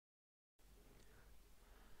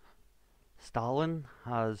Stalin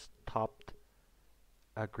has topped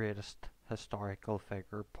a greatest historical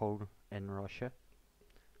figure poll in Russia.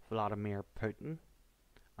 Vladimir Putin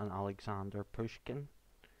and Alexander Pushkin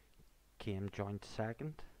came joint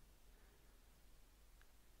second.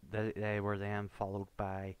 They were then followed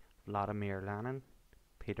by Vladimir Lenin,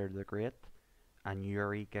 Peter the Great, and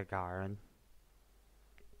Yuri Gagarin.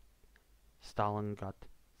 Stalin got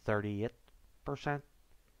 38%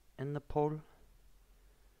 in the poll,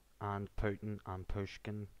 and Putin and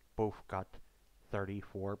Pushkin both got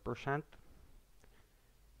 34%.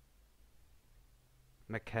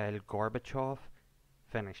 Mikhail Gorbachev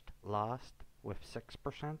finished last with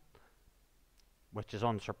 6%, which is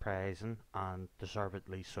unsurprising and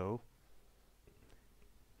deservedly so.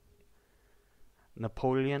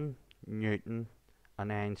 Napoleon, Newton,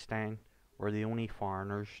 and Einstein were the only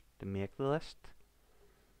foreigners to make the list.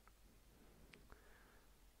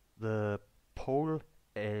 The poll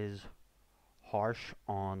is harsh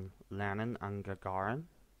on Lenin and Gagarin.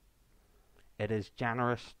 It is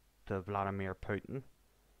generous to Vladimir Putin,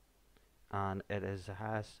 and it is the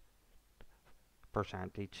highest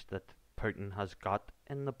percentage that Putin has got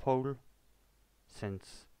in the poll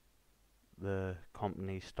since the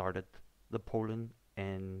company started the polling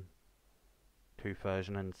in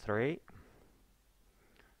 2003.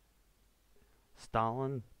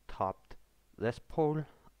 Stalin topped this poll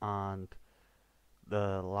and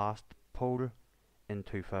the last poll in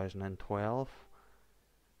 2012,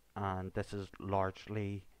 and this is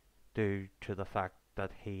largely due to the fact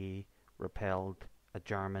that he repelled a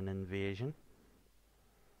German invasion.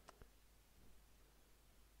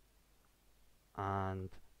 And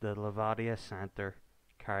the Levadia Centre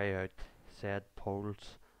carry out said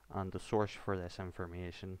polls, and the source for this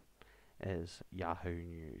information is Yahoo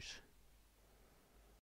News.